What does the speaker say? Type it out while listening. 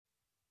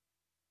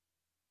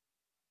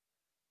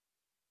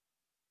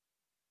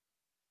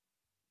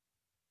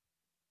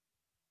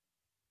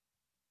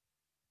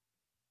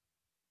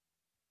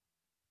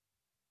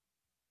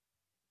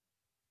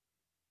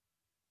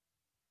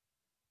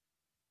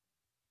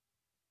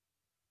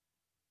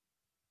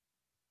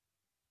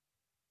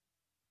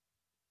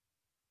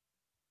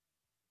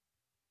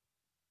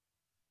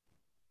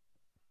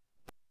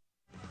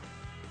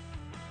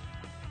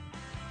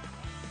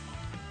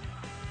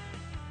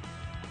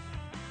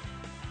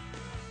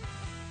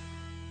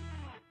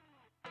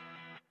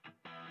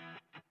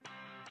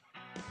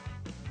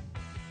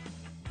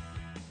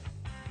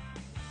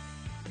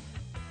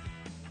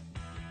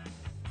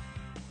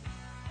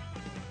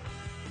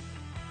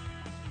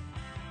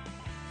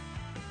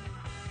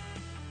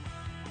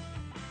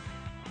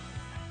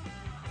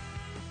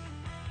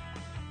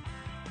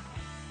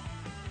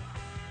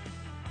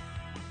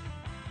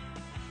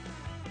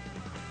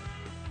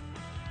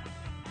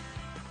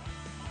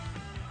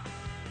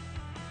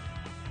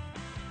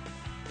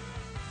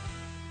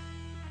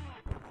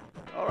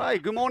All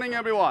right, good morning,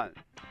 everyone.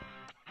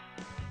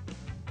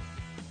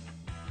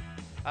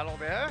 Hello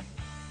there.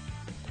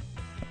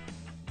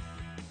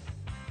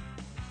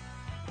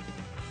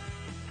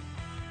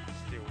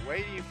 Still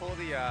waiting for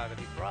the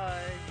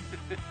reply.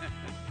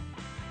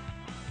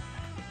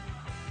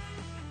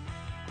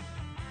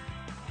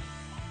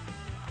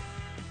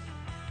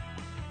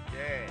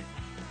 Yeah.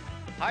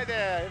 Hi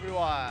there,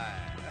 everyone.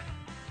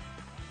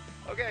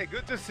 Okay,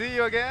 good to see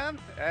you again,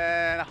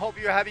 and I hope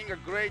you're having a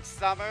great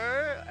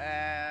summer.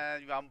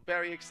 And I'm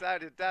very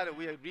excited that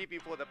we are leaving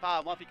for the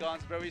Power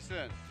Mophicons very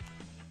soon.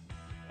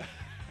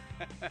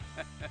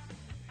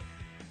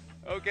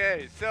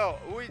 Okay, so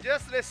we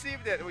just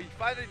received it. We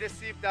finally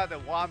received that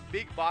one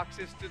big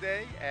boxes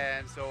today,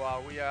 and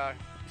so we are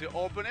to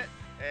open it.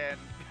 And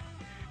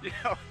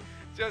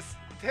just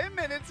 10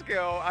 minutes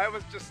ago, I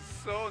was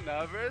just so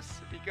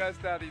nervous because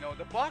that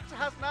the box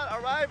has not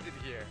arrived in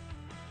here.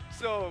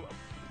 So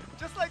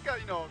just like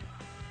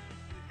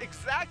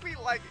exactly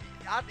like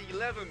at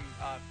 11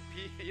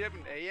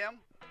 a.m.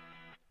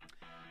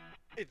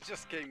 it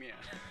just came in.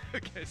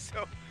 Okay,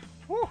 so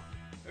whew,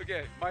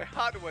 okay, my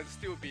heart was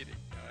still beating.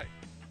 All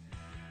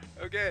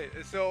right. Okay,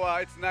 so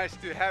it's nice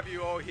to have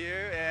you all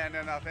here, and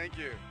thank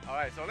you. All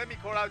right, so let me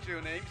call out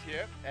your names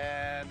here,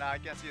 and I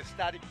can see a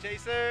Static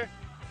Chaser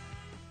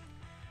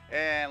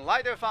and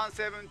Lighter Fan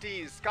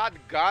 17, Scott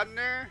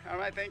Gardner. All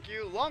right, thank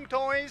you. Long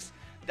Toys,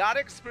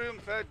 Darek Sprum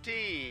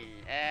 13,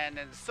 and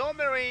then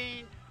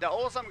Somarine, the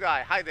awesome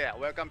guy. Hi there,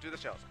 welcome to the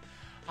show.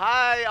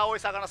 Hi, Aoi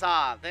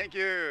Sakana-san. Thank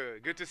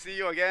you. Good to see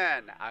you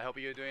again. I hope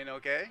you're doing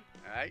okay.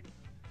 All right.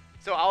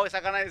 So Aoi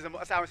Sakana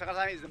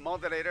is the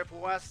moderator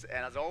for us,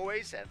 and as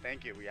always, and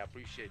thank you. We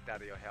appreciate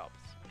that your help.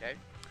 Okay.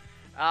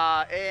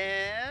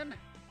 And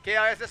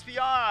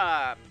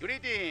KRSSPR,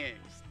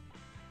 greetings.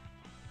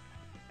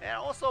 And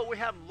also we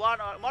have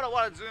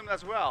Marawa Zoom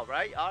as well,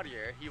 right?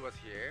 Earlier he was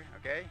here.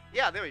 Okay.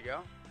 Yeah, there we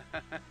go.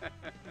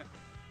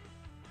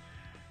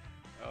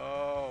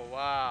 Oh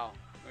wow.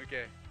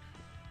 Okay.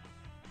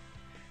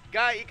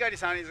 Guy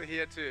Ikari-san is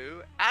here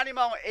too.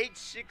 Animal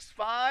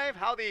 865,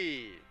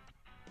 howdy.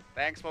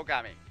 Thanks for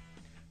coming.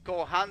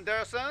 Cole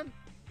Henderson,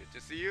 good to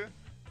see you.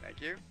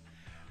 Thank you.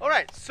 All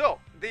right, so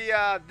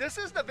this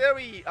is the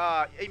very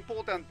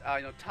important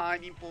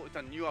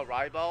important new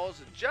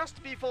arrivals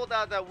just before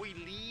that we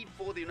leave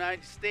for the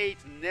United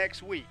States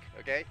next week.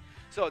 Okay,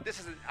 so this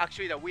is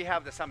actually that we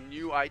have some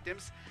new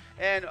items,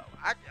 and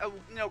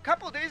a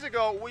couple of days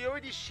ago we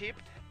already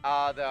shipped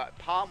the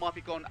Power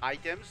Mophicon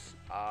items.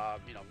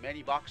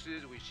 Many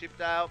boxes we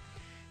shipped out,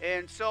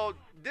 and so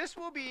this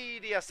will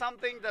be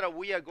something that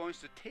we are going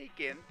to take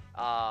in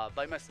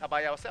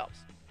by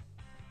ourselves.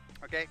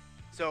 Okay,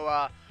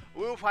 so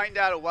we'll find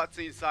out what's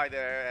inside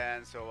there,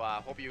 and so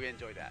hope you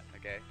enjoy that.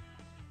 Okay.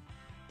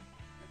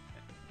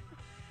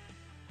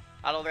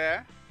 Hello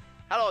there.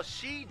 Hello,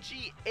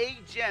 CG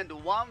Agent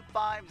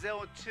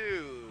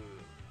 1502.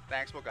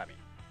 Thanks for coming.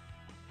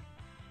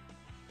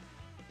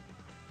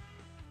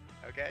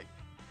 Okay.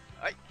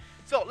 All right.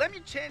 So let me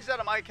change that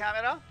on my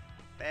camera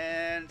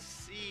and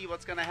see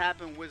what's gonna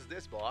happen with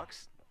this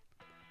box.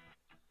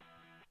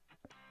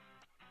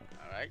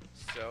 All right.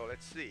 So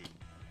let's see.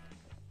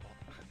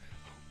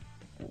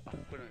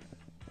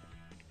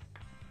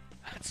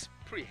 That's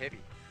pretty heavy.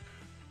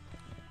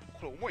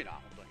 これ重いな、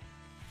本当に。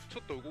ち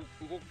ょっと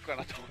動くか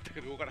なと思った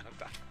けど動かなかっ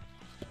た。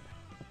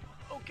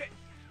Okay.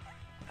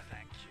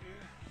 Thank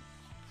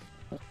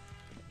you.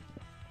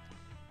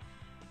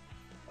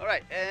 All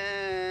right,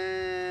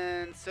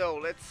 and so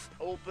let's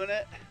open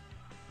it.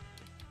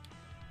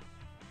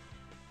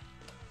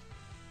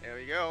 There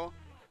we go.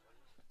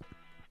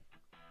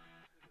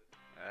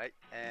 All right,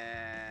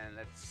 and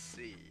let's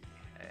see.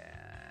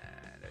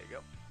 And there you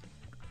go.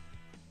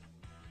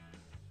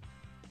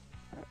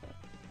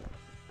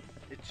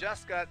 It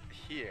just got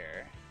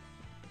here.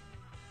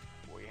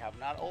 We have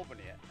not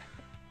opened yet.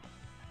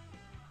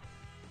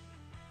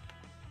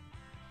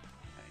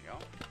 There you go.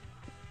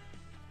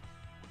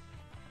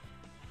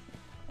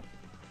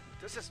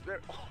 This is very.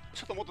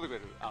 ちょっと持っててくれ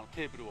る？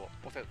テーブルを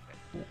押せて。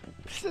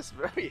This is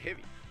very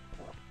heavy.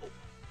 Oh,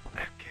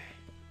 okay.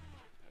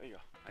 There you go.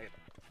 ありがと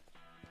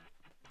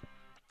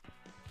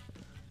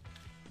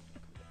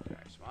う。お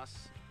願いしま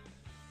す。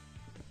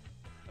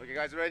Okay,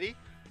 guys, ready?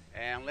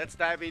 And let's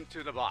dive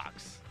into the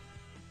box.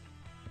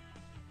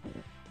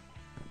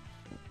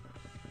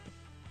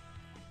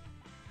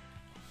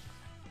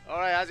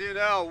 Alright, as you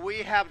know,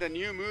 we have the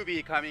new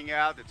movie coming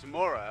out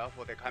tomorrow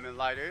for the Kamen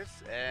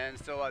Riders, and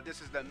so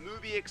this is the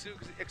movie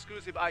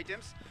exclusive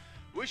items.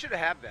 We should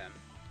have them,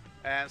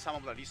 and some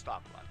of the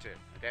restock one too,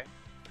 okay?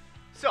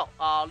 So,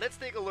 let's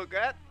take a look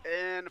at,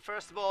 and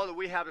first of all,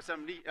 we have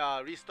some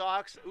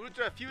restocks.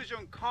 Ultra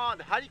Fusion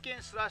Card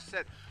Hurricane Slash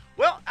Set.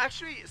 Well,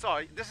 actually,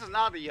 sorry, this is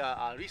not the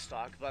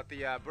restock, but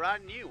the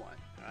brand new one,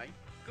 alright?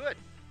 Good.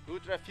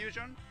 Ultra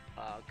Fusion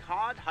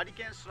Card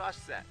Hurricane Slash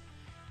Set.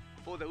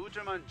 For the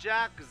Ultraman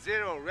Jack,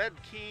 Zero, Red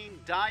King,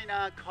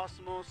 Dyna,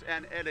 Cosmos,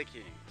 and Ele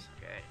Kings.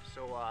 Okay,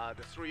 so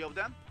the three of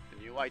them, the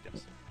new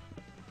items.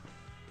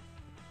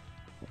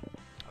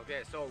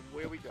 Okay, so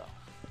where we go?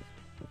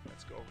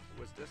 let's go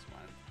with this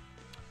one.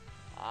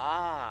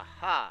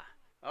 Aha!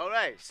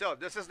 Alright, so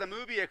this is the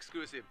movie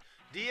exclusive.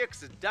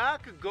 DX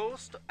Dark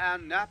Ghost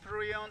and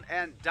Napoleon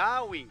and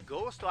Darwin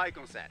Ghost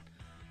icon set.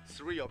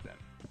 3 of them.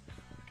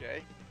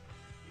 Okay.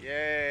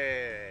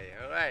 Yay!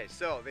 Alright,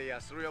 so there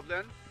are 3 of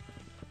them.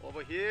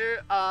 Over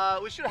here,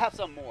 we should have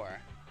some more.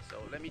 So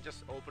let me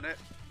just open it.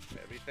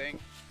 Everything.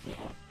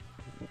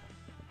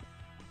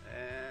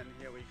 And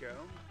here we go.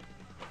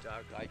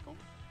 Dark icon.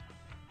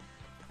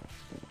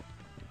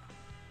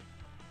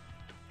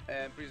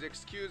 And please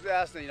excuse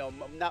us, you know,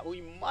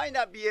 we might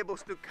not be able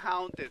to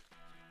count it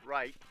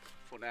right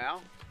for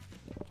now.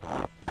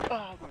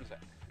 Oh, one sec.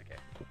 Okay.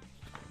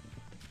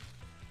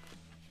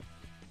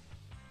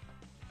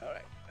 All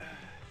right.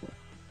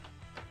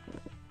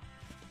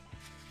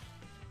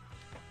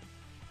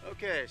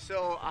 Okay,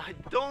 so I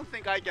don't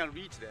think I can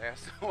reach there,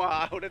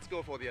 so let's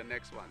go for the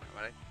next one.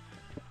 All right.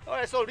 All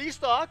right, so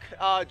restock.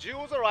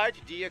 Jewels are right.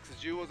 DX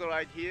jewels are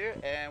right here,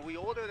 and we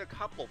ordered a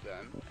couple of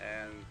them,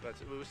 but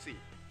we'll see.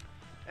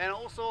 And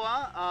also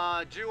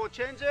jewel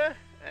changer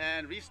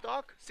and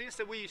restock. Since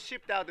we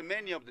shipped out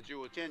many of the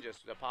jewel changers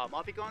to the Power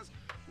Mophicons,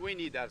 we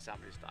need some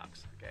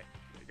restocks. Okay,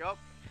 here we go.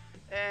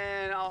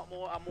 And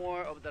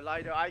more of the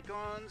lighter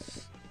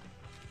icons.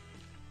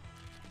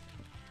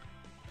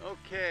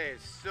 Okay,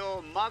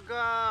 so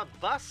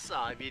Magabasa,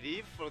 I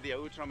believe, for the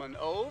Ultraman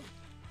Ove.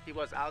 He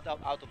was out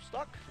of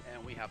stock,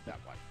 and we have that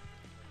one.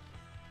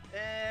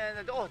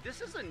 And oh,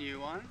 this is a new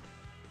one.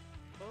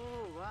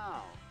 Oh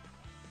wow.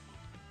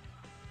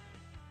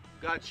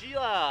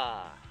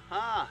 Godzilla,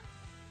 huh?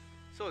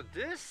 So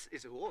this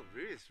is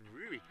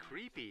really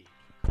creepy.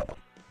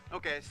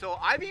 Okay, so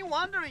I've been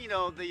wondering, you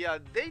know,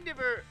 they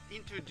never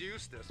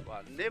introduced this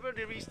one, never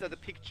released the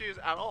pictures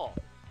at all.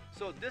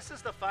 So this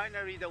is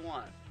finally the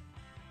one.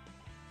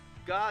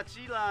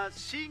 Godzilla,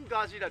 Shin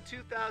Godzilla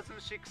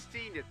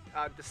 2016,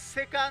 the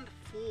second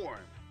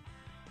form.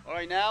 All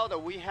right, now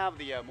that we have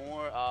the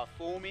more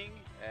forming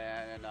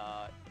and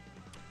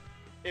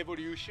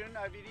evolution,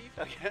 I believe,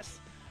 I guess.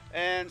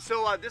 And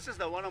so this is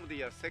one of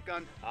the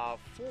second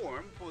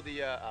form for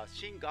the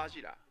Shin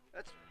Godzilla.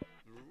 That's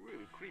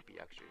really creepy,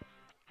 actually.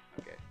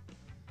 Okay.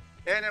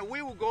 And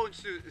we will go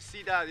to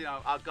see that, you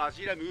know,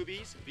 Godzilla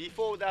movies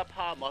before the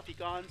Power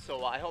Mophicon.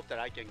 So I hope that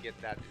I can get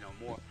that,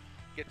 you know,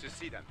 get to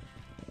see them.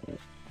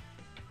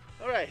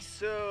 All right,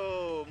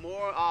 so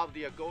more of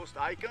the ghost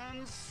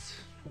icons,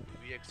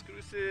 the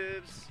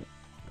exclusives.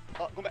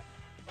 Oh, come back.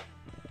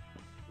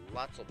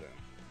 Lots of them.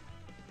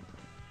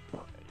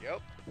 There you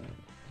go.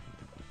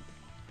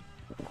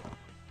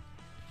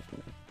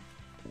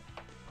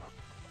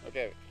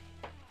 Okay.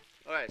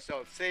 All right,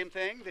 so same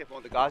thing for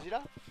the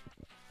Godzilla.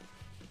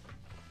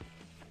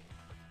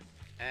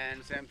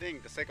 And same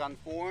thing, the second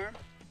form.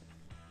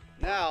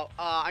 Now,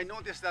 I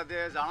noticed that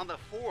there's another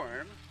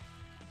form.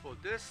 So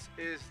this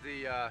is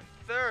the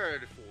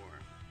third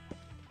form.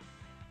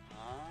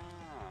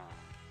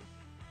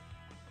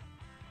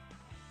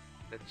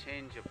 The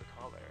change of the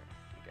color.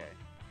 Okay.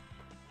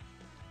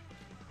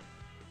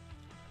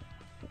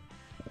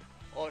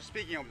 Oh,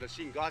 speaking of the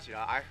Shin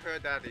Godzilla, I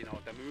heard that, you know,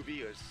 the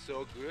movie is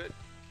so good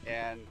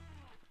and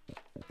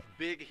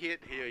big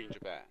hit here in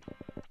Japan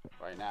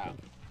right now.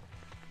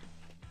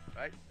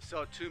 Right.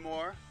 So 2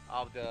 more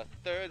of the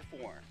third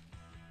form.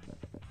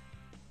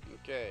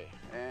 Okay,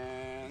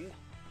 and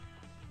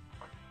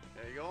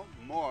there you go.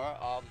 More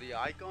of the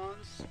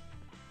icons.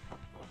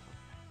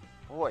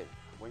 Boy,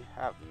 we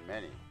have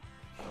many.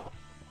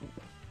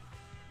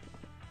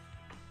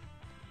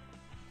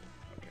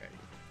 Okay,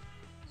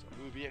 so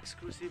movie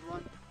exclusive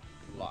one,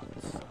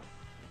 lots.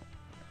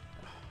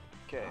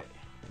 Okay,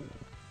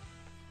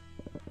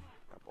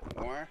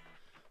 couple more.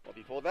 Well,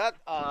 before that,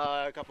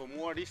 a couple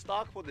more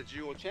restock for the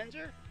jewel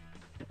changer.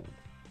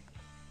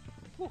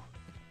 Whew.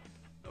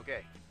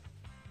 Okay.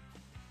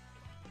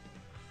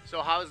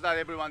 So how's that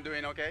everyone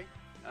doing? Okay?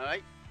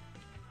 Alright.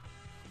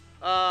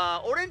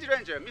 Orange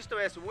Ranger,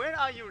 Mr. S, when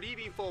are you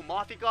leaving for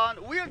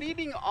Mophicon? We are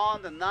leaving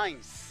on the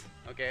 9th.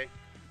 Okay?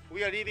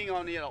 We are leaving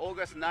on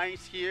August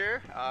 9th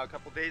here, a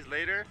couple days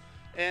later.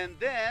 And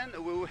then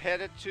we'll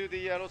head to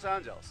the Los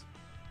Angeles.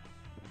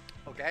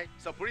 Okay?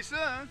 So pretty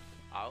soon,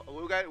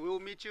 we'll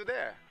meet you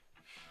there.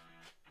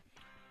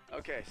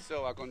 Okay,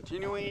 so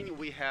continuing,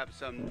 we have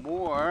some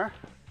more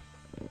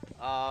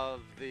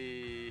of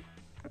the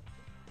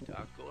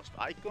ghost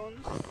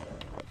icons.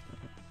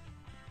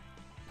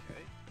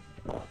 Okay,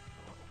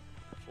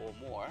 4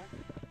 more.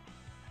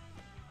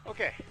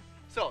 Okay,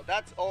 so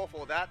that's all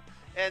for that.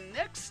 And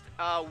next,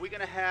 we're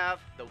gonna have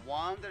the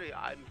one that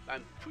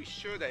I'm pretty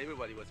sure that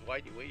everybody was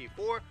waiting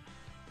for.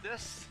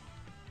 This.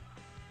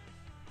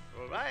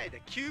 All right, the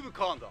cube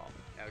condom.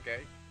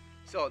 Okay,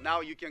 so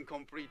now you can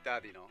complete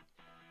that, you know,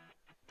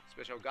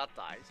 special gut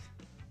ties.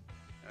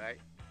 All right,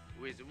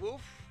 with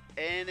wolf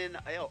and an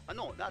elephant.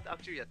 No, not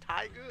actually a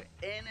tiger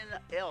and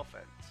an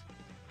elephant.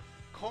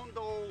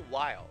 Kondo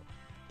wild.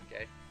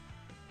 Okay.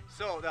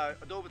 So the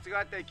動物が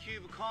あって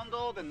cube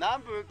kondo, the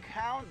number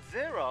count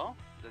 0.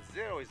 The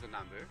 0 is the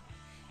number.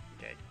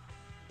 Okay.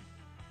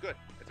 Good.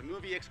 It's a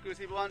movie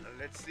exclusive one.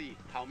 Let's see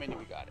how many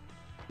we got it.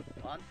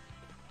 1,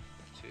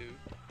 2,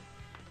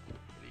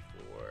 3,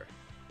 4,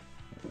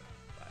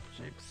 5,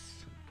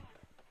 6,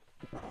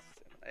 7,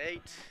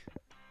 8,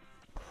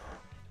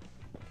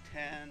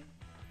 10.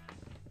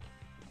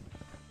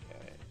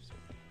 Okay, so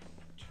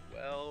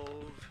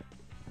 12,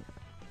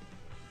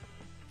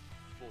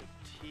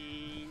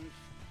 14,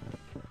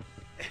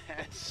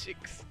 and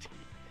 16.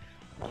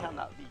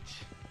 Cannot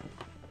reach.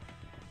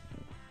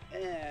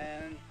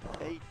 And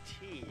 18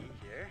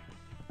 here.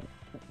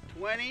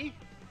 20,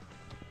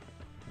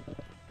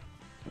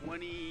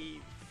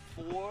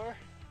 24,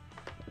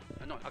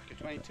 no, actually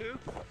 22,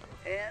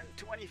 and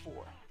 24.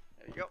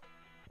 There you go.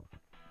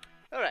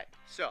 All right,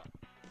 so,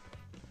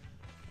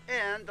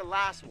 and the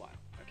last one.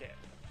 Okay.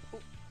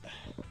 Oop.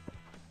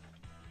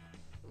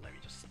 Let me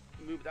just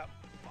move that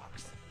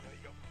box. There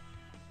you go.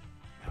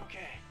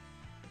 Okay.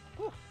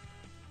 Whew.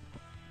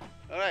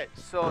 All right,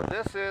 so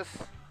this is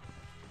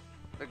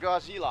the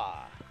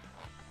Godzilla.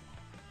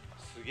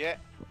 Suge.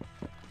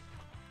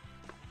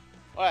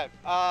 Alright,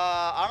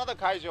 another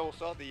kaiju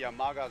also, the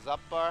Maga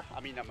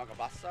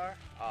Bassar,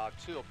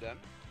 2 of them.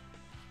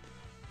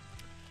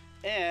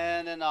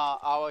 And then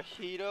our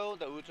hero,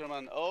 the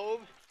Ultraman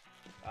Ove.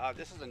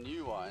 This is a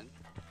new one.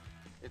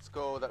 It's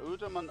called the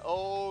Ultraman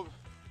Ove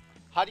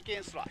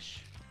Hurricane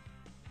Slash.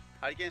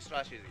 Hurricane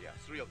Slash is,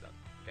 3 of them.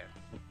 Okay.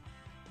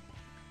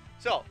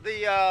 So,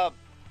 the,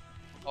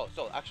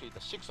 so actually the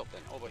 6 of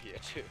them over here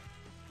too.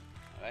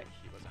 Alright,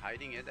 he was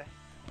hiding it.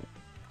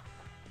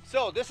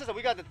 So this is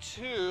we got the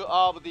 2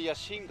 of the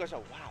Shin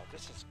Godzilla. Wow,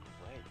 this is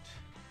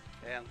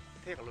great. And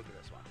take a look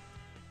at this one.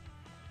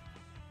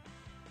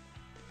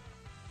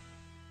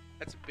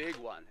 It's a big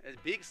one. It's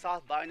big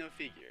soft vinyl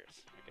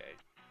figures. Okay,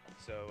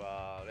 so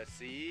let's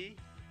see.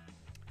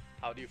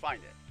 How do you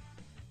find it?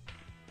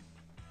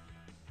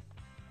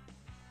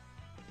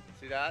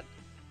 See that?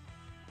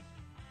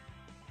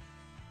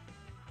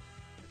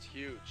 It's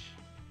huge.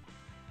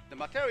 The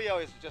material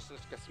is just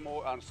a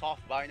small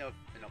soft vinyl,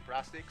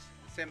 plastics.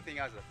 Same thing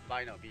as the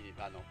vinyl,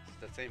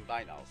 the same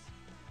vinyls.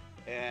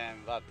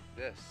 But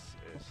this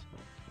is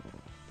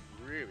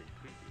really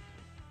creepy.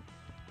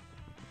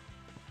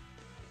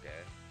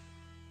 Okay.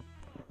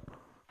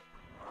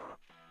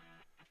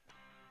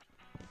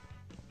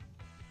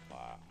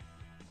 Wow.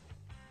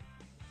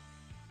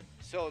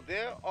 So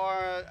there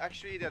are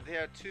actually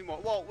there are 2 more.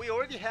 Well, we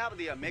already have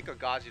the Mecha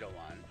Godzilla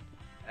one.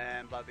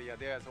 But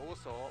there's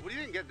also, we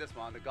didn't get this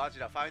one, the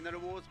Godzilla Final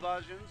Wars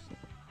versions.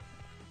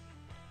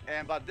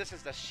 But this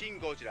is the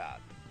Shin Godzilla,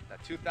 the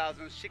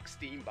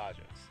 2016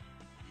 versions.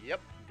 Yep,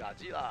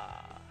 Godzilla.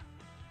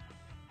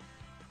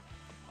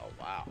 Oh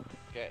wow.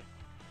 Okay.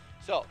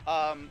 So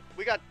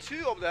we got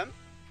 2 of them.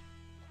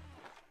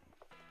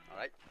 All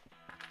right.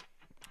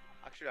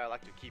 Actually, I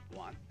like to keep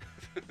one,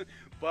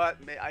 but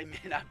I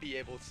may not be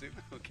able to.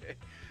 Okay.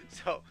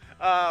 So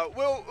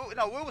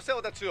we'll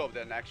sell the 2 of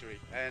them actually,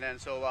 and then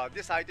so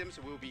these items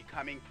will be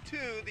coming to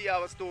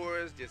our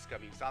stores this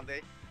coming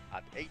Sunday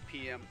at 8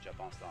 p.m.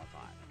 Japan Standard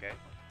Time. Okay.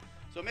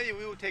 So maybe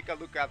we will take a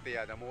look at the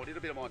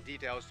little bit more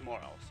details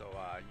tomorrow. So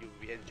you'll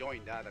be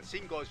enjoying that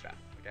Shin Godzilla.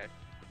 Okay.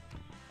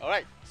 All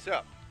right.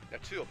 So the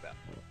 2 of them.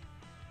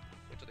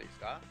 こっちでいいです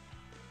か?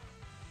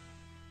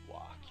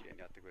 わあ、綺麗に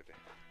やってくれて.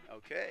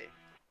 Okay.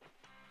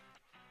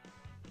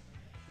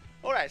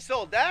 Alright,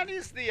 so that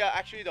is the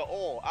actually the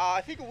all.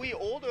 I think we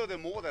ordered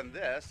more than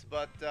this,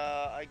 but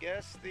I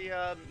guess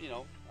the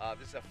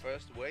this is the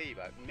first wave.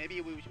 Maybe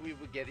we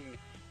will getting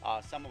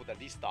some of the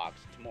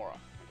restocks tomorrow.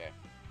 Okay.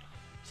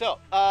 So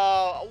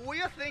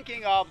we are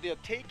thinking of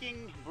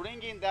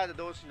bringing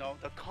those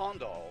the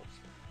condos,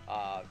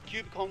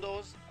 cube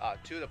condos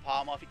to the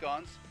Power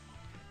Morphicons.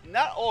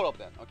 Not all of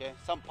them. Okay,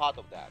 some part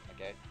of that.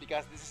 Okay,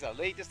 because this is the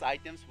latest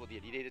items for the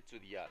related to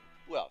the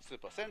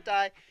Super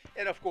Sentai,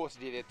 and of course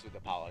related to the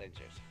Power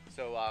Rangers.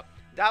 So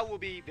that will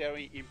be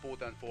very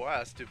important for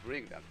us to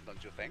bring them,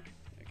 don't you think?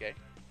 Okay.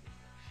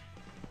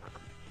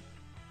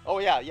 Oh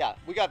yeah,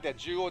 we got the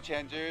jewel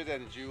changers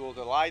and jewel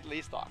the light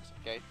restocks.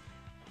 Okay.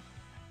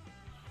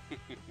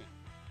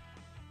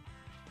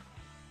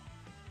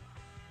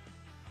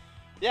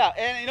 Yeah,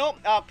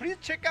 and please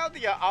check out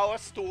our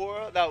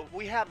store.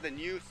 We have the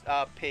new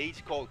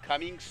page called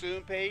Coming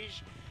Soon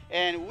page.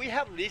 And we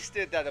have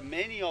listed that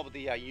many of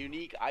the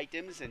unique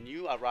items and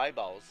new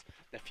arrivals,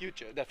 the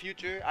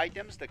future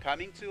items that are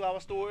coming to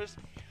our stores.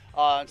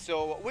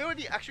 So we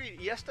already actually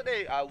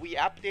yesterday we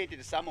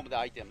updated some of the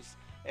items,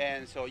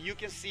 and so you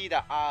can see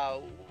that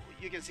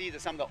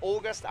some of the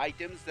August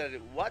items that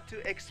what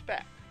to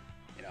expect,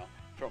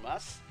 from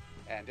us,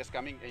 and this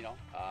coming,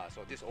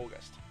 so this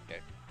August, okay.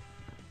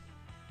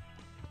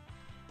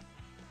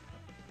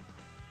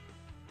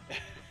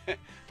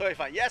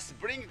 Toy-fan, yes,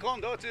 bring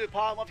Kondo to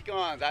Power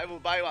Morphicons. I will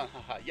buy one.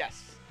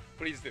 Yes,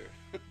 please do.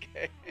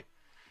 Okay.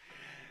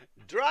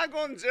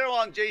 Dragon Zero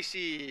on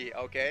JC.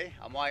 Okay.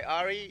 Am I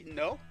Ari?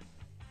 No.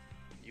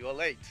 You are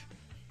late.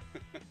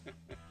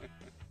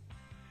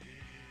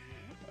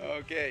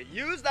 Okay.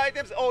 Used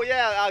items. Oh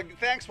yeah.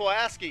 Thanks for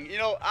asking.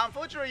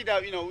 Unfortunately,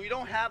 we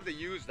don't have the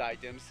used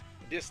items.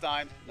 this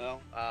time,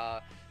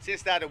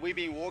 since that we've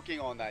been working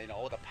on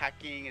all the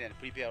packing and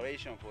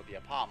preparation for the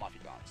Power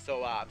Maficon.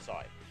 So I'm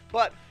sorry,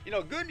 but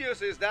good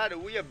news is that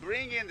we are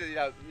bringing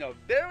the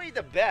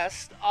the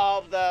best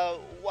of the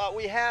what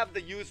we have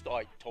the used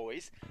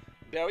toys,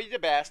 the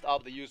best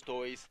of the used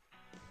toys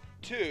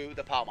to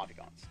the Power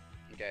Maficons.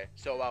 Okay,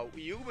 so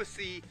you will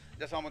see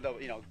some of the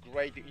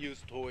great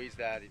used toys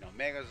that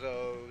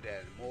Megazord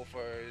and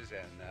Morphers,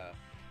 and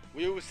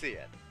we will see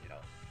it.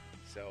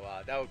 So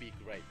that would be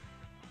great.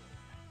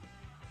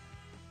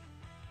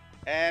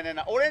 And an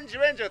Orange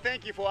Ranger,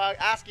 thank you for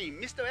asking.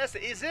 Mr. S,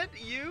 is it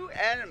you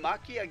and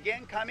Maki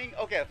again coming?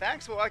 Okay,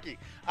 thanks for asking.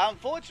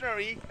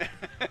 Unfortunately,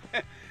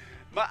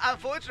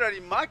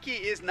 Maki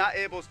is not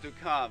able to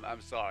come.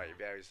 I'm sorry,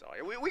 very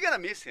sorry. We're gonna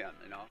miss him,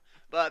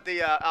 But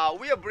we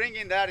are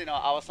bringing that,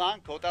 our son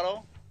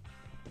Kotaro.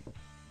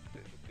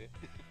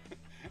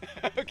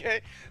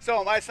 Okay,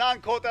 so my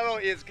son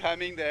Kotaro is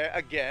coming there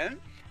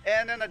again,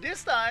 and then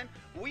this time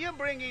we are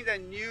bringing the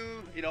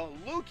new,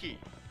 Luki,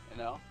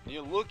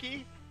 new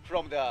Luki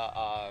from the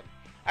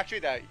actually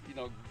the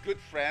good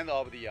friend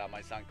of the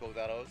my son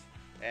Kotaro's,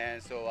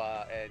 and so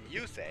and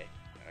Yusei,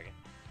 okay,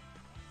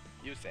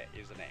 Yusei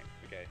is the name.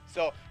 Okay,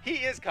 so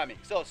he is coming.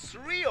 So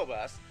 3 of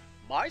us,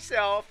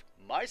 myself,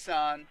 my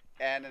son,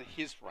 and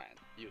his friend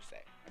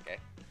Yusei. Okay.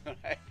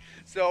 Alright.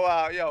 So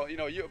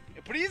you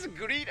please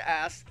greet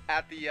us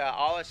at the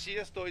our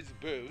CSTOYS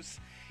booth,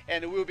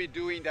 and we'll be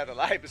doing that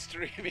live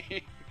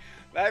streaming,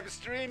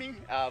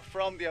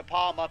 from the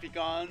Power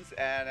Maficons,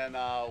 and then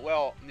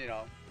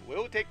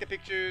we'll take the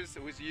pictures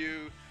with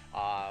you.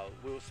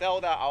 We'll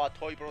sell our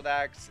toy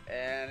products,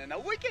 and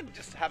we can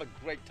just have a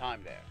great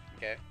time there.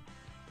 Okay.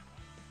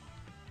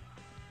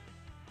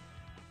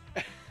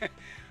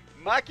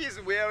 Maki is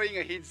wearing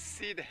his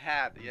seed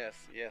hat.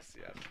 Yes.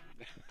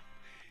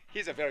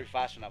 He's a very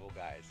fashionable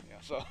guy.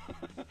 So.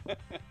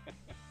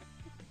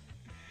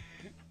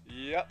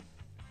 Yep.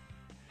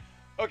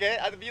 Okay,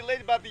 I'll be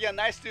late, but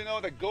nice to know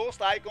the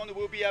ghost icon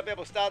will be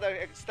available.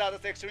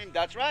 Stardust Extreme.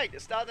 That's right.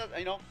 Stardust.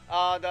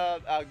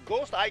 The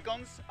ghost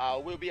icons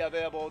will be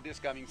available this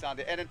coming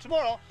Sunday, and then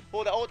tomorrow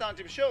for the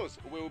alternative shows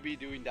we'll be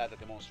doing that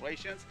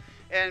demonstrations.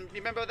 And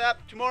remember that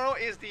tomorrow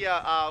is the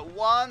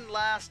one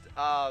last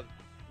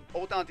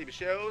alternative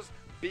shows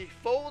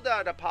before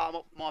the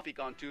Power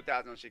Maficon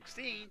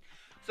 2016.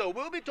 So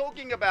we'll be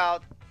talking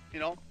about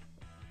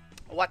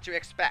what to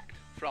expect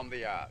from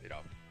the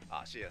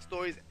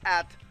CSTOYS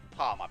at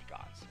Power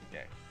Maficons.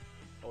 Okay.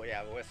 Oh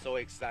yeah, we're so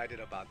excited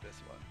about this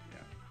one.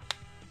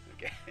 Yeah.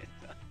 Okay.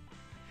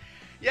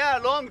 Yeah,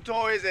 long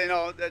toys.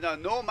 No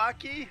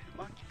Maki.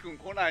 Maki-kun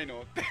konai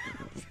no.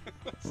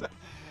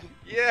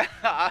 Yeah.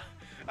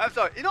 I'm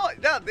sorry.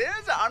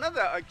 There's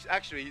another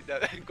actually.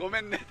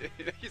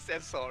 He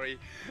said sorry.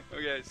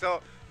 Okay,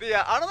 so the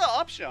another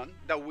option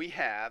that we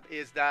have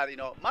is that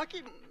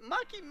Maki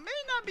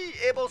may not be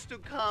able to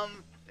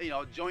come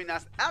join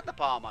us at the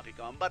Power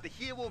Maficon, but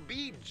he will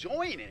be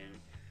joining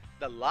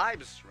the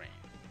live stream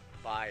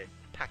by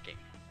packing.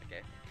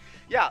 Okay.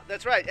 Yeah,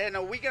 that's right. And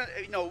we're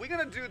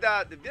gonna do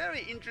that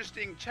very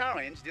interesting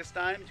challenge this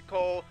time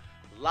called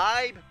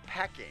live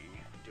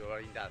packing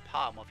during that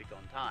Power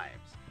Maficon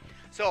times.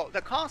 So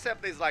the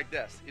concept is like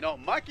this.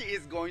 Maki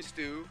is going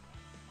to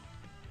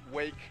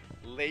wake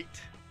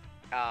late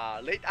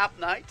up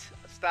night.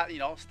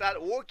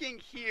 Start working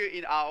here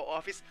in our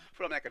office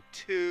from like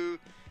 2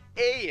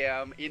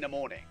 a.m. in the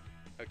morning.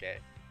 Okay,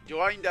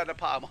 during the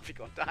Power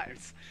Maficon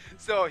times.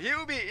 So he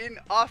will be in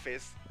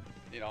office,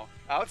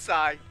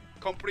 outside,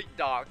 complete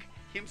dark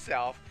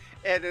himself,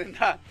 and then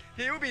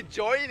he will be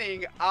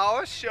joining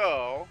our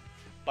show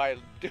by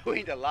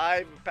doing the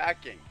live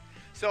packing.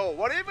 So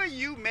whatever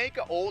you make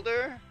an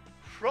order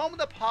from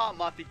the Power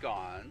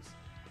Maficons,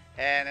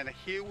 and then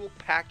he will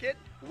pack it.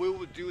 We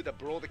will do the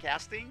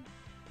broadcasting,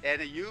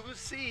 and you will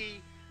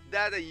see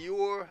that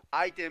your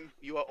item,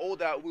 your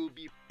order will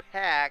be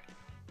packed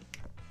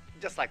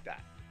just like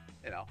that,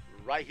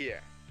 right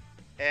here.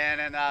 And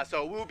then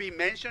so we'll be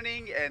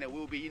mentioning and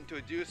we'll be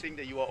introducing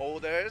your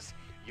orders,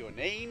 your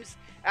names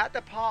at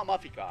the Power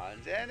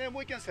Maficons, and then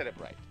we can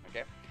celebrate.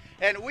 Okay.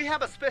 And we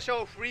have a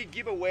special free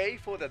giveaway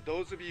for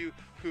those of you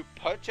who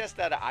purchased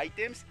that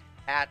items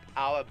at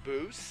our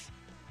booth,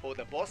 for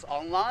the both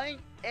online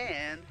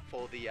and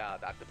for the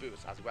at the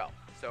booth as well.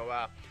 So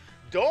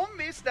don't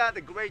miss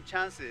the great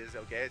chances.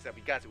 Okay, so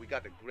because we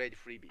got the great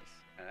freebies.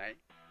 All right.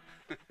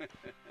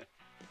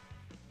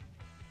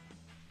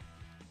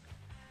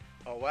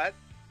 Oh, what?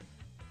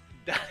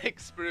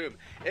 Dax Bloom.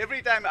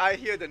 Every time I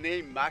hear the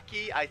name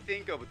Maki, I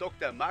think of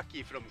Dr.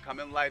 Maki from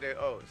Kamen Rider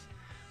Oz.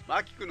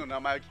 マキ君の名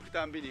前を聞く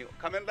たんびに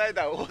仮面ライ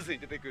ダーオーズに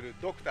出てくる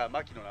ドクター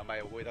マキの名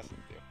前を覚え出すん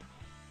だよ。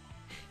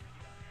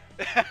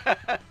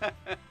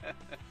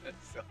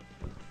So,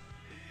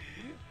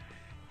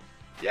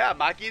 yeah,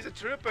 Maki is a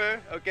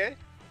trooper, okay?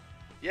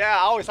 Yeah,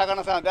 Aoi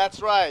Sakana-san,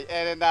 that's right.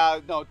 And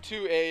then,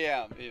 2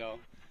 a.m.,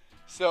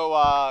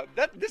 So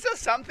this is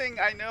something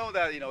I know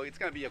that it's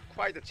gonna be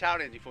quite a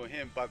challenge for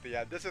him, but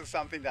this is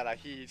something that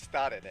he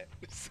started it.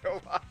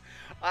 So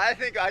I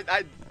think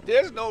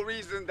there's no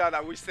reason that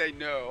I would say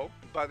no.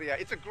 but yeah,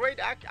 it's a great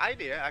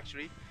idea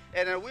actually,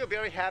 and we're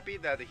very happy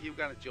that he's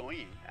gonna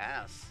join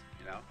us,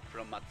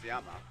 from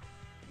Matsuyama.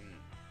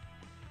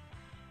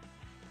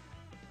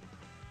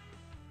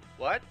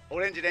 What?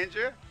 Orange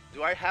Ranger?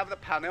 Do I have the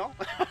panel?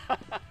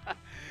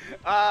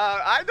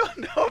 I don't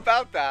know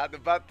about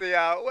that, but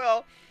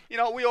well,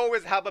 we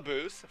always have a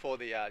booth for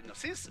the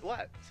since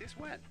what? Since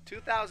when?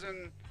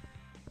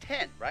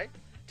 2010, right?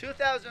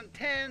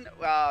 2010.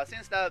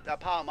 Since the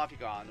Power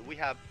Maficon, we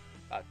have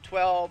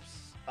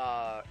 12s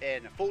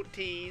and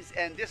 14s,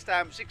 and this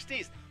time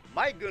 16s.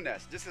 My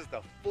goodness, this is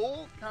the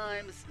 4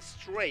 times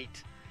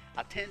straight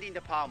attending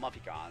the Power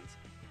Maficons.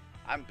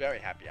 I'm very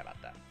happy about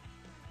that.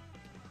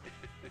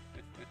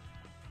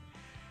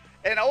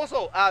 And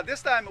also,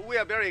 this time we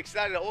are very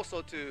excited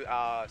also to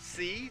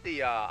see the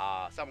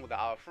some of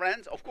our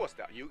friends, of course,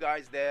 you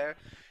guys there,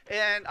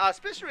 and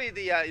especially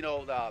the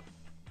the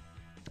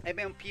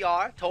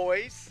MMPR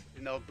toys,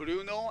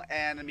 Bruno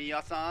and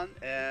Miya-san,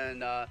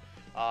 and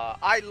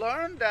I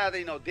learned that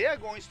they are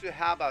going to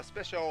have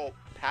special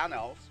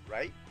panels,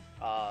 right?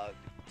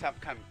 Some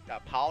kind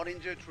of Power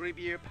Ranger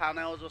trivia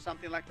panels or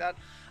something like that.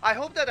 I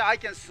hope that I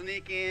can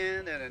sneak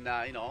in and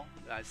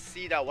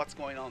see that what's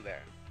going on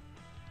there.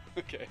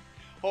 Okay.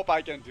 Hope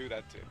I can do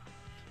that too.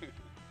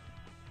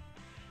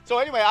 So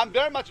anyway, I'm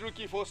very much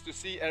looking forward to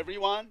see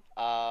everyone.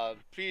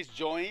 Please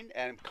join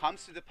and come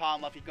to the Power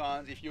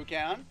Maficons if you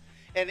can.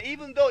 And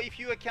even though if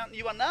you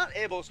are not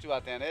able to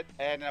attend it,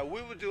 and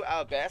we will do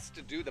our best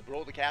to do the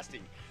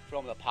broadcasting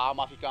from the Power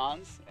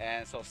Maficons.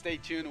 And so stay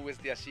tuned with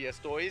the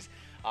CSTOYS,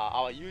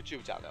 our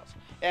YouTube channels.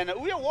 And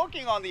we are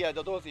working on the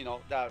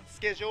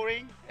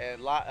scheduling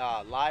and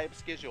live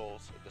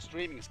schedules, the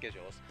streaming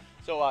schedules.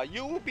 So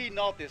you will be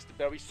noticed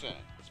very soon,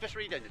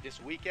 especially this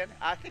weekend.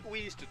 I think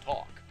we need to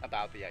talk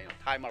about the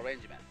time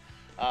arrangement.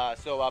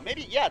 So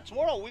maybe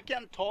tomorrow we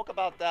can talk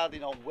about that.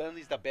 When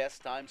is the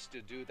best times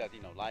to do that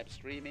live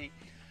streaming,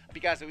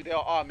 because there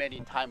are many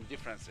time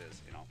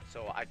differences.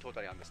 So I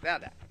totally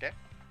understand that. Okay.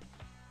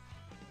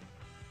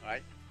 All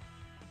right.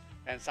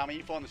 And some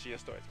info on the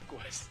CSTOYS, of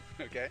course.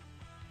 Okay.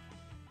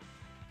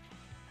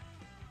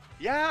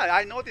 Yeah,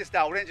 I noticed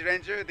that Orange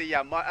Ranger, the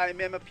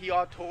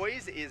MMPR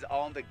toys, is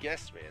on the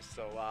guest list.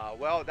 So,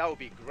 well, that would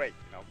be great,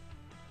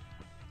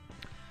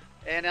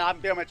 And I'm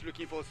very much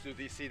looking forward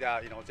to see the,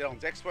 Zeron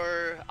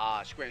Zexper,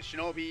 Shikuen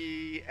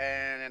Shinobi,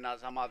 and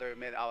some other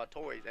our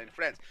toys and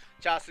friends.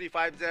 Charles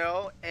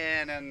 350,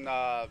 and then,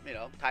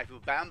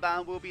 Typhoon Bam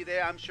Bam will be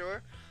there, I'm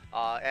sure.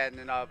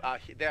 And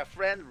their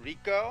friend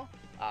Rico,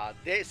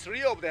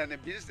 3 of them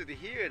visited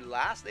here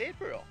last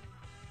April.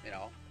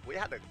 We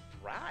had a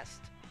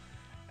blast.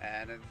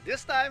 And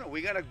this time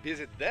we're gonna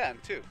visit them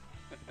too.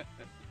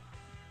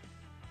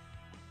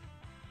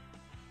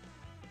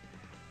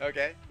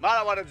 Okay.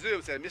 Marawara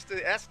Zoom said,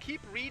 Mr. S,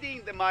 keep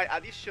reading my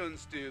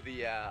additions to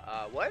the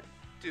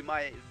to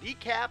my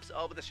recaps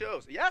of the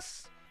shows.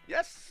 Yes,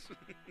 yes.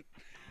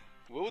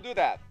 We'll do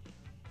that.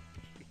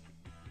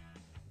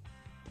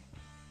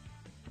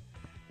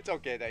 It's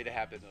okay that it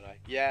happened, alright?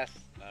 Yes,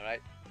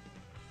 alright.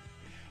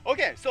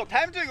 Okay, so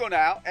time to go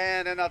now,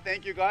 and then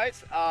thank you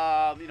guys.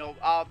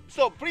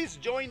 So please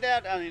join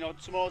that,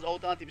 tomorrow's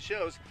alternative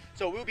shows.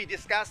 So we'll be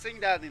discussing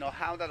that,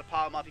 how that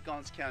Power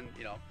Maficons can,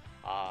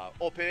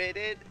 operate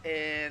it,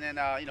 and then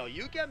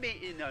you can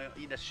be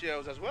in the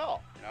shows as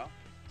well.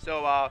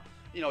 So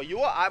we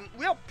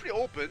are pretty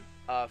open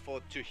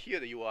to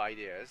hear your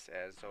ideas,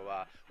 and so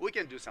we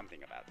can do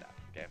something about that.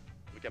 Okay,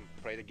 we can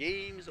play the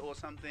games or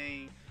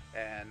something,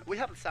 and we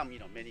have some,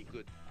 many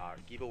good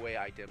giveaway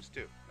items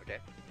too. Okay.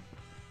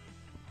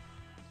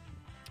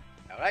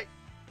 All right.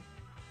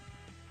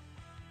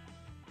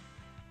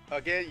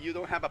 Again, you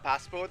don't have a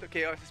passport,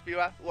 okay,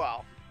 Spira?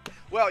 Wow.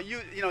 Well,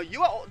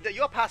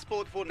 your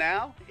passport for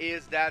now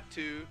is that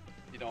to,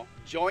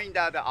 join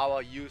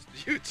our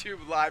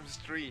YouTube live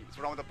streams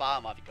from the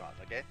Power Maficons,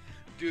 okay?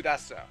 Do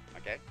that, sir,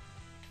 okay?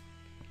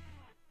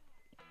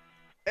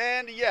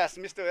 And yes,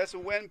 Mr. S,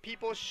 when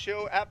people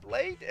show up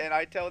late, and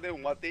I tell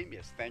them what they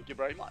missed. Thank you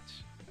very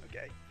much,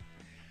 okay?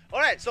 All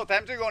right, so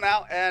time to go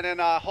now, and then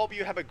hope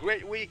you have a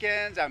great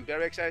weekend. I'm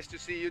very excited to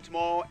see you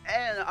tomorrow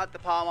and at the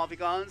Power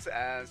Maficons,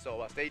 and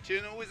so stay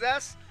tuned with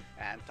us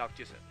and talk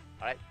to you soon.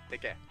 All right,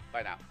 take care.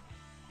 Bye now.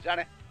 じゃあ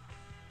ね。